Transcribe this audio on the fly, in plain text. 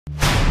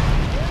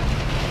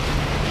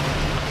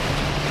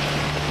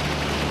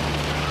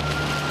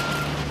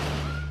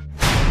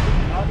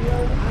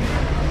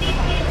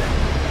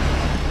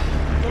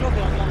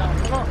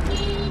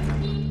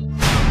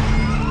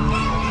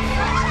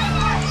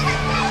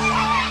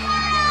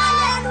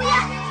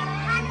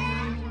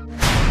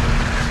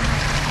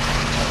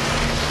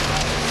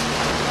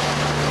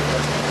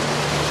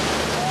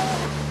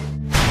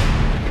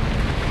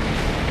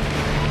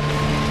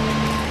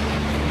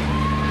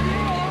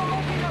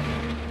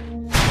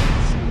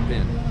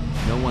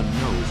one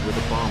knows where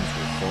the bombs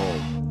will fall.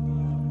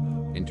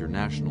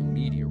 International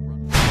media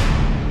run.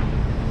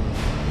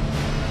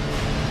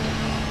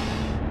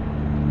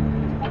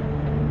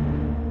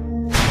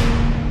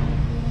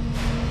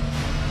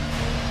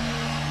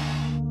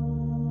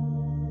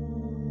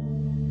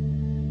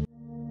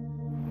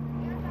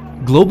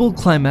 Global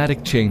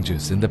climatic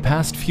changes in the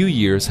past few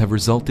years have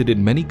resulted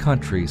in many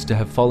countries to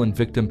have fallen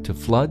victim to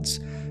floods,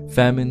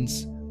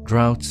 famines,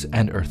 droughts,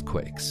 and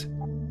earthquakes.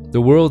 The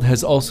world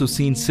has also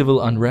seen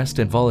civil unrest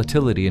and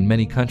volatility in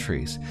many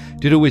countries,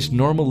 due to which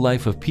normal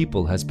life of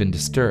people has been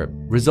disturbed,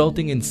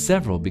 resulting in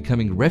several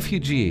becoming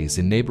refugees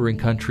in neighboring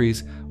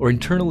countries or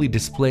internally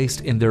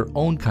displaced in their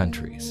own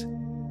countries.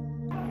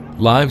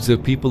 Lives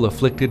of people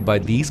afflicted by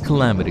these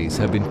calamities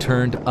have been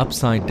turned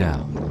upside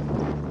down.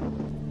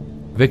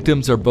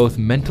 Victims are both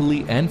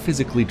mentally and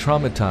physically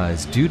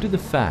traumatized due to the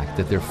fact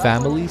that their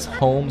families,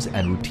 homes,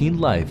 and routine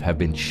life have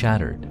been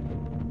shattered.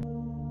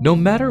 No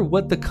matter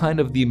what the kind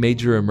of the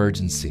major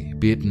emergency,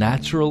 be it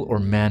natural or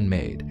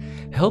man-made,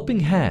 Helping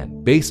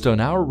Hand, based on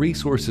our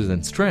resources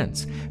and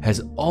strengths,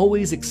 has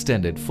always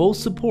extended full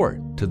support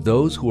to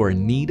those who are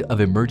in need of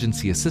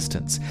emergency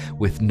assistance,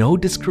 with no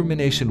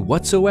discrimination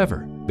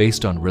whatsoever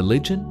based on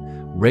religion,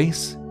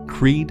 race,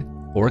 creed,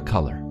 or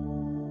color.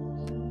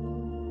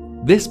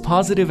 This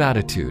positive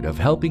attitude of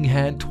Helping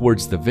Hand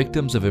towards the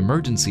victims of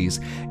emergencies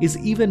is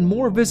even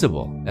more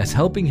visible as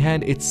Helping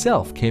Hand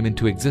itself came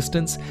into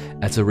existence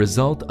as a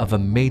result of a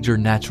major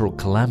natural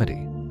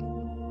calamity.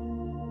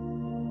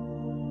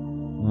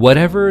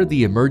 Whatever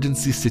the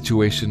emergency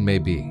situation may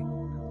be,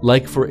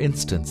 like for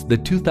instance the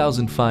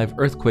 2005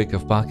 earthquake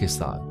of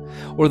Pakistan,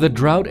 or the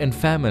drought and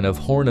famine of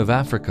Horn of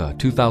Africa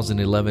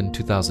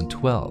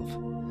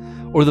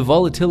 2011-2012, or the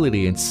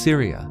volatility in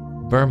Syria,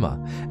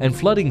 Burma, and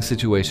flooding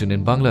situation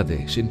in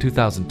Bangladesh in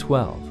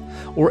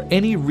 2012, or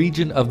any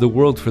region of the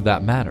world for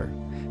that matter,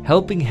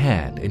 Helping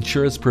Hand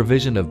ensures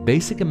provision of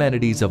basic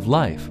amenities of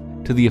life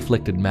to the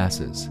afflicted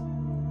masses.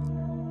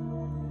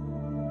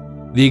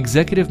 The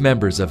executive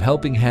members of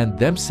Helping Hand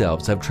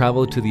themselves have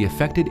traveled to the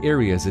affected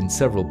areas in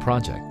several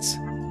projects.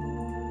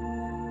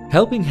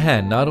 Helping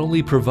Hand not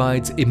only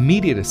provides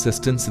immediate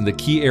assistance in the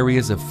key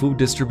areas of food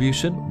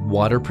distribution,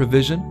 water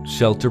provision,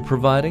 shelter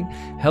providing,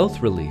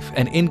 health relief,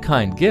 and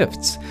in-kind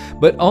gifts,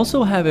 but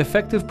also have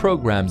effective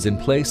programs in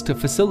place to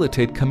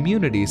facilitate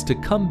communities to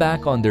come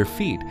back on their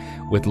feet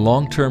with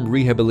long-term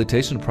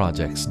rehabilitation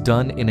projects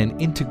done in an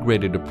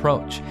integrated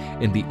approach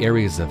in the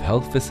areas of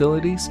health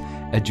facilities,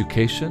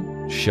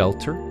 education,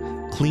 shelter,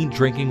 clean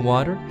drinking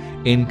water,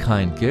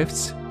 in-kind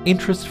gifts,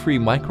 interest-free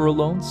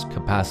microloans,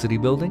 capacity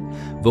building,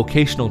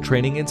 vocational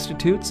training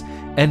institutes,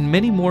 and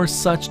many more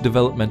such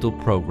developmental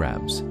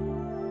programs.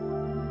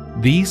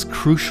 These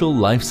crucial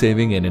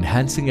life-saving and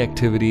enhancing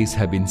activities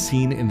have been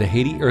seen in the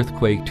Haiti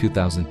earthquake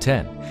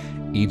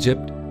 2010,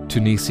 Egypt,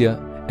 Tunisia,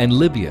 and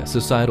Libya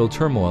societal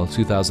turmoil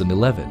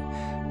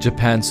 2011,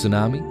 Japan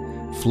tsunami,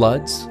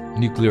 floods,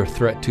 nuclear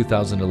threat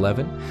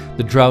 2011,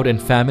 the drought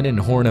and famine in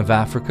Horn of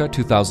Africa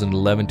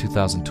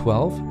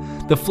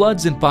 2011-2012, the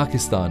floods in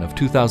Pakistan of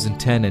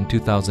 2010 and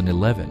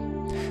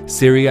 2011,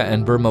 Syria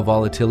and Burma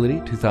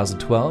volatility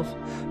 2012,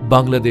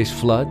 Bangladesh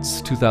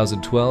floods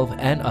 2012,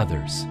 and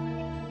others.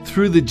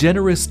 Through the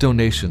generous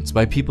donations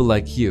by people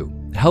like you,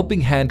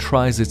 Helping Hand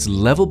tries its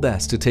level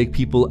best to take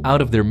people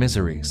out of their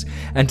miseries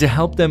and to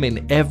help them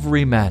in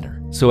every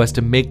manner so as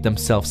to make them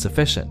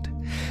self-sufficient.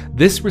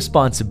 This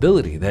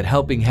responsibility that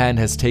Helping Hand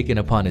has taken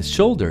upon its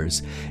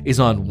shoulders is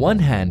on one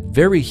hand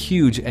very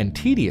huge and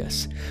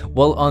tedious,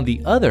 while on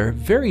the other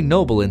very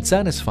noble and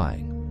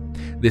satisfying.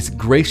 This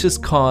gracious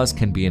cause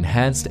can be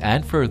enhanced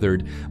and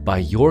furthered by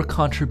your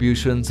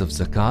contributions of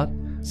zakat,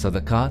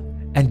 sadaqat,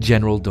 and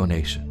general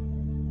donation.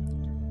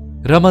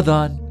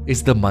 Ramadan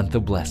is the month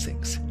of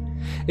blessings.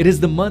 It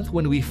is the month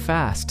when we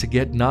fast to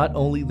get not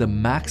only the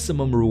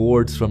maximum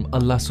rewards from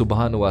Allah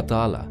subhanahu wa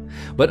ta'ala,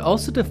 but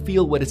also to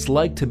feel what it's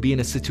like to be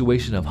in a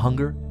situation of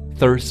hunger,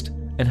 thirst,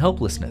 and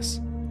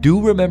helplessness.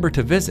 Do remember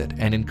to visit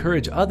and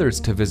encourage others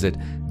to visit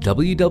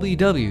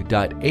www.hhrd.org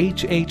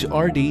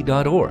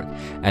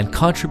and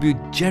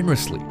contribute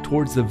generously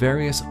towards the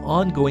various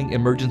ongoing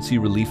emergency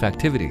relief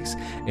activities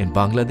in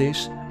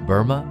Bangladesh,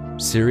 Burma,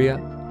 Syria,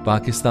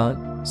 Pakistan,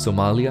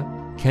 Somalia,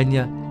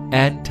 Kenya,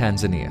 and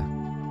Tanzania.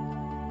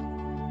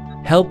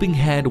 Helping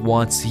Hand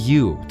wants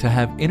you to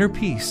have inner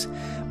peace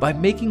by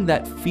making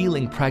that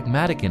feeling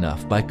pragmatic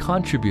enough by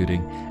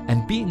contributing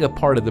and being a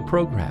part of the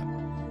program.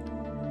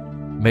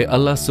 May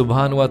Allah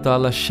subhanahu wa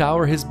ta'ala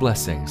shower His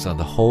blessings on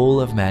the whole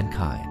of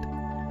mankind.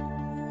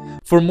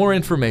 For more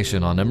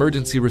information on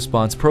Emergency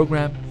Response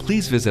Program,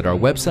 please visit our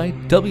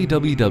website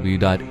www.hhrd.org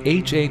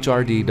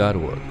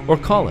or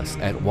call us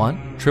at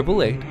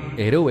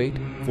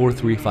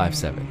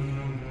 1-888-808-4357.